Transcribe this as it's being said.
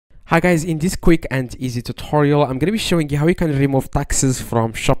Hi guys, in this quick and easy tutorial, I'm going to be showing you how you can remove taxes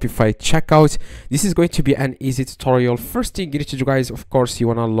from Shopify checkout. This is going to be an easy tutorial. First thing you need to do, guys, of course, you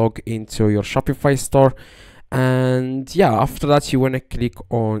want to log into your Shopify store. And yeah, after that, you want to click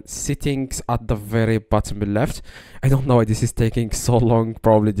on settings at the very bottom left. I don't know why this is taking so long.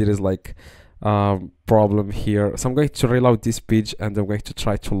 Probably there is like problem here. So I'm going to reload this page and I'm going to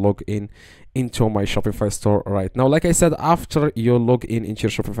try to log in into my Shopify store right now. Like I said, after you log in into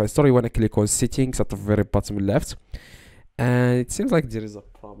your Shopify store, you want to click on settings at the very bottom left. And it seems like there is a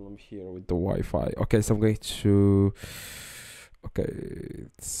problem here with the Wi-Fi. Okay, so I'm going to... Okay,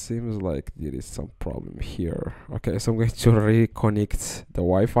 it seems like there is some problem here. Okay, so I'm going to reconnect the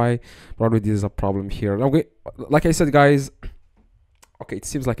Wi-Fi. Probably there is a problem here. Okay, like I said, guys, okay, it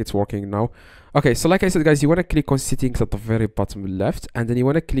seems like it's working now. Okay, so like I said, guys, you want to click on settings at the very bottom left, and then you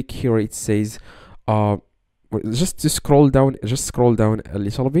want to click here. It says just scroll down a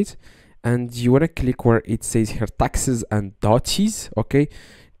little bit, and you want to click where it says here taxes and duties. Okay,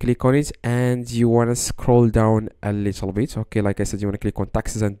 click on it, and you want to scroll down a little bit. Okay, like I said, you want to click on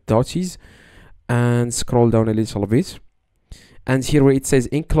taxes and duties and scroll down a little bit. And here where it says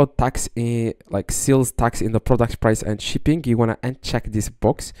include tax like sales tax in the product price and shipping, you want to uncheck this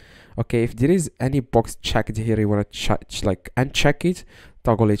box. Okay, if there is any box checked here, you want to like uncheck it,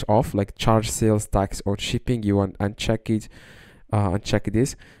 toggle it off, like charge sales tax or shipping. You want to uncheck it, uncheck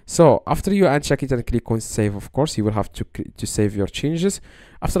this. So after you uncheck it and click on save, of course you will have to save your changes.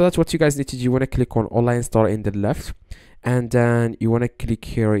 After that, what you guys need to do, you want to click on online store in the left, and then you want to click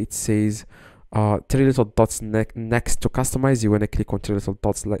here. It says three little dots next to customize. You want to click on three little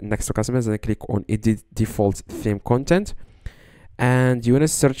dots next to customize and click on edit default theme content, and you want to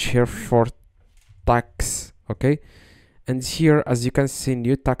search here for tax. Okay, and here, as you can see,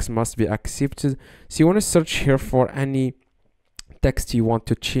 new tax must be accepted. So you want to search here for any text you want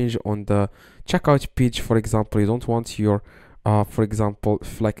to change on the checkout page. For example, you don't want your for example,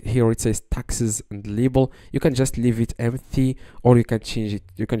 like here it says taxes and label, you can just leave it empty, or you can change it.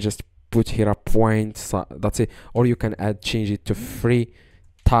 You can just put here a point, so that's it, or you can change it to free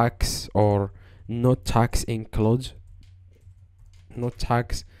tax or no tax include, no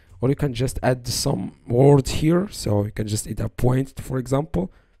tax, or you can just add some word here, so you can just add a point, for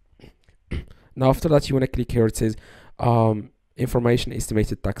example. Now after that, you want to click here. It says information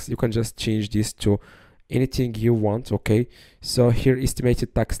estimated tax. You can just change this to anything you want. Okay, so here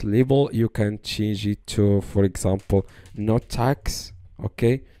estimated tax label, you can change it to, for example, no tax.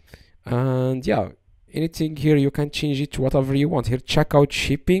 Okay, and yeah, anything here you can change it to whatever you want. Here checkout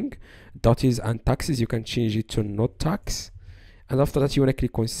shipping duties and taxes, you can change it to no tax, and after that you want to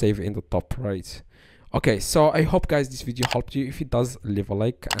click on save in the top right. Okay, so I hope, guys, this video helped you. If it does, leave a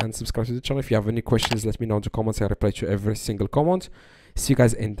like and subscribe to the channel. If you have any questions, let me know in the comments. I reply to every single comment. See you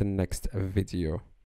guys in the next video.